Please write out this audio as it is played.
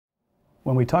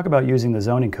When we talk about using the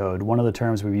zoning code, one of the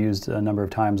terms we've used a number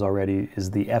of times already is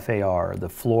the FAR, the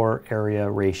floor area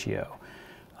ratio.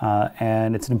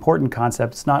 And it's an important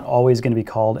concept. It's not always going to be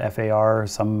called FAR.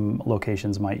 Some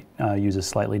locations might use a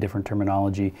slightly different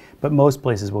terminology, but most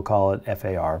places will call it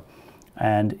FAR.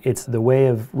 And it's the way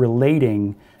of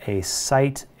relating a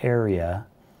site area.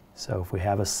 So if we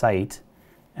have a site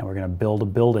and we're going to build a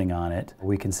building on it,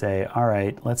 we can say, all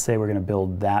right, let's say we're going to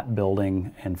build that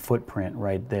building and footprint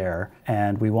right there,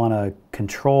 and we want to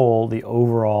control the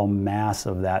overall mass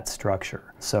of that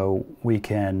structure. So we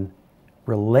can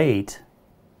relate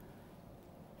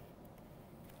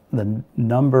the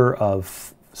number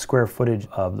of square footage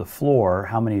of the floor,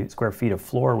 how many square feet of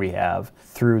floor we have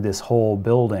through this whole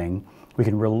building. We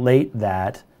can relate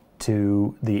that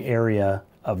to the area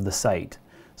of the site.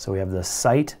 So we have the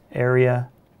site area,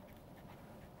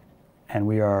 and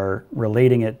we are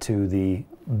relating it to the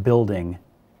building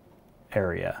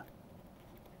area.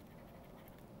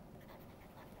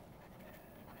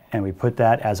 And we put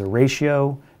that as a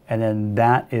ratio, and then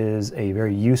that is a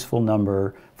very useful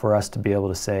number for us to be able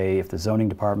to say, if the zoning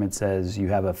department says you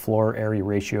have a floor area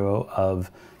ratio of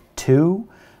 2,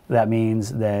 that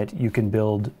means that you can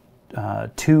build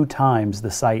 2 times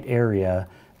the site area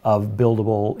of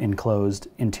buildable enclosed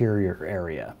interior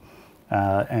area.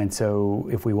 And so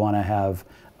if we want to have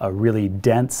a really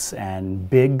dense and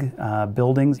big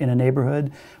buildings in a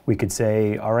neighborhood, we could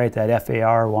say, all right, that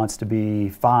FAR wants to be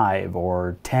 5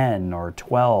 or 10 or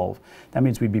 12. That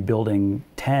means we'd be building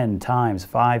 10 times,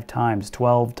 5 times,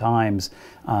 12 times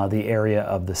the area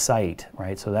of the site,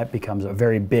 right? So that becomes a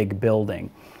very big building.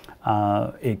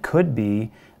 It could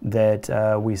be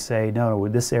that we say, no,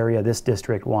 this area, this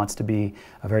district wants to be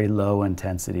a very low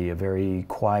intensity, a very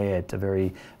quiet, a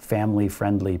very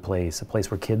family-friendly place, a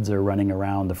place where kids are running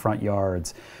around the front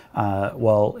yards.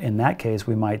 Well, in that case,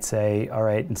 we might say, all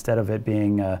right, instead of it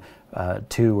being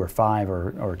 2 or 5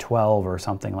 or 12 or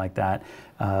something like that,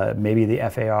 maybe the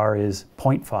FAR is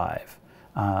 0.5.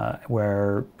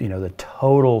 Where the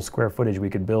total square footage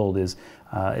we could build is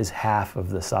half of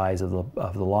the size of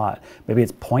the lot. Maybe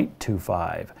it's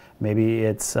 0.25. Maybe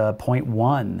it's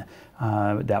 0.1.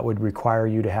 That would require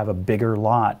you to have a bigger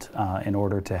lot in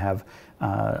order to have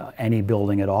any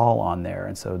building at all on there.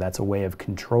 And so that's a way of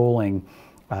controlling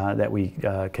that we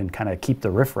can kind of keep the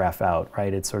riffraff out,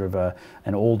 right? It's sort of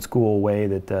an old school way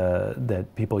that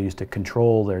people used to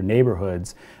control their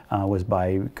neighborhoods was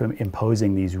by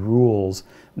imposing these rules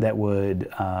that would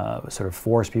sort of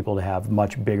force people to have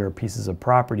much bigger pieces of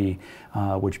property,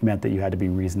 which meant that you had to be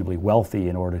reasonably wealthy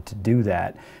in order to do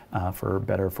that, for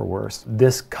better or for worse.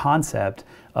 This concept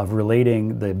of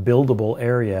relating the buildable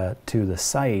area to the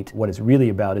site, what it's really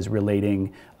about is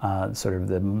relating sort of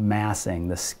the massing,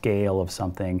 the scale of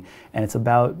something, and it's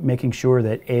about making sure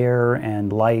that air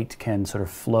and light can sort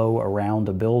of flow around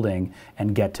a building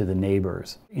and get to the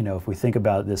neighbors. If we think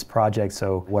about this project,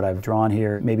 so what I've drawn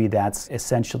here, maybe that's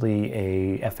essentially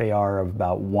a FAR of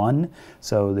about 1.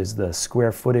 So there's the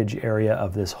square footage area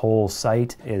of this whole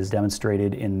site is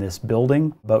demonstrated in this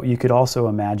building, but you could also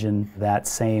imagine that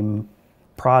same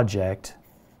project,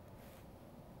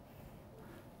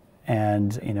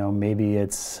 and maybe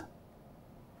it's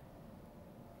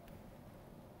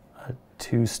a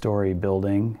 2-story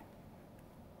building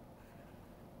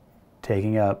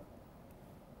taking up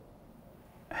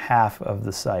half of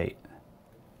the site.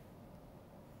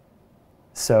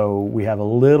 So we have a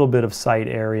little bit of site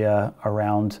area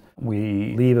around.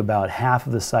 We leave about half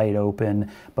of the site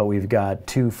open, but we've got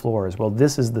 2 floors. Well,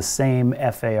 this is the same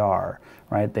FAR,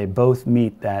 right? They both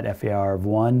meet that FAR of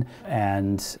 1,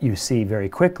 and you see very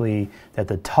quickly that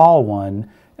the tall one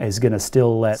is going to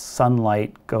still let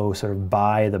sunlight go sort of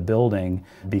by the building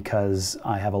because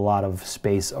I have a lot of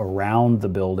space around the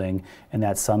building, and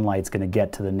that sunlight's going to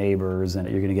get to the neighbors and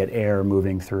you're going to get air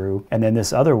moving through. And then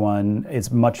this other one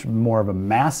is much more of a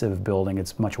massive building.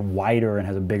 It's much wider and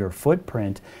has a bigger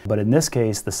footprint, but in this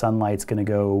case the sunlight's going to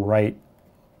go right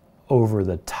over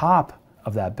the top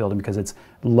of that building because it's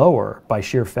lower by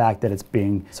sheer fact that it's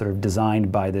being sort of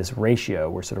designed by this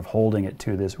ratio. We're sort of holding it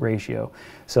to this ratio.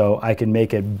 So I can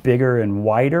make it bigger and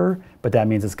wider, but that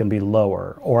means it's going to be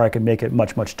lower. Or I can make it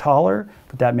much, much taller,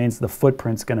 but that means the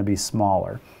footprint's going to be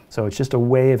smaller. So it's just a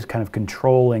way of kind of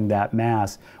controlling that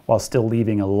mass while still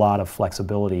leaving a lot of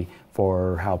flexibility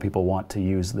for how people want to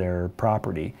use their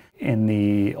property. In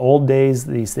the old days,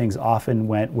 these things often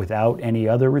went without any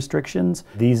other restrictions.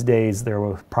 These days, there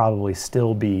will probably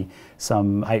still be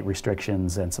some height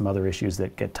restrictions and some other issues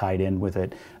that get tied in with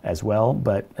it as well,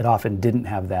 but it often didn't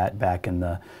have that back in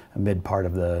the mid part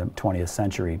of the 20th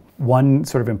century. One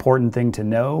sort of important thing to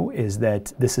know is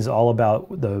that this is all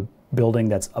about the building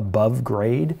that's above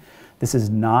grade. This is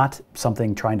not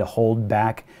something trying to hold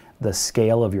back the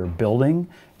scale of your building.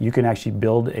 You can actually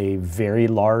build a very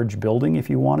large building if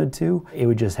you wanted to. It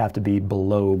would just have to be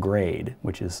below grade,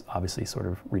 which is obviously sort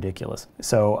of ridiculous.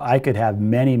 So I could have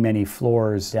many, many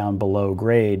floors down below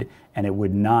grade and it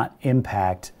would not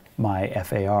impact my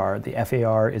FAR. The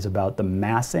FAR is about the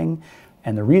massing,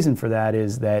 and the reason for that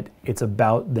is that it's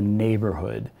about the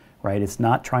neighborhood, right? It's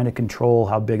not trying to control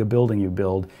how big a building you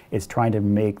build, it's trying to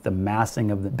make the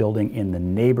massing of the building in the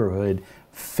neighborhood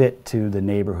fit to the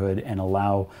neighborhood and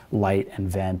allow light and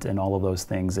vent and all of those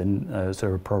things and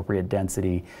sort of appropriate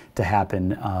density to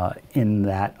happen in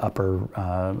that upper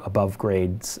above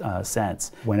grade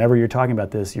sense. Whenever you're talking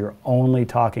about this, you're only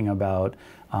talking about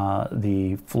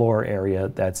the floor area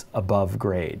that's above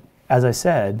grade. As I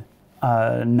said,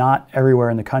 not everywhere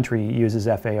in the country uses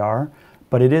FAR,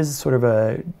 but it is sort of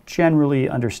a generally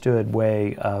understood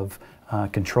way of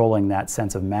controlling that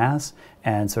sense of mass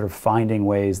and sort of finding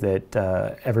ways that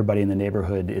everybody in the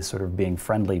neighborhood is sort of being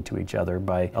friendly to each other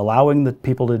by allowing the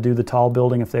people to do the tall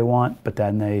building if they want, but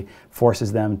then they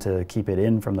forces them to keep it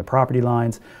in from the property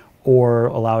lines, or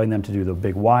allowing them to do the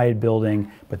big wide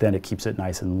building, but then it keeps it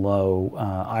nice and low.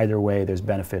 Either way, there's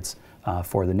benefits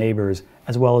for the neighbors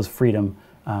as well as freedom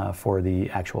for the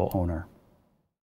actual owner.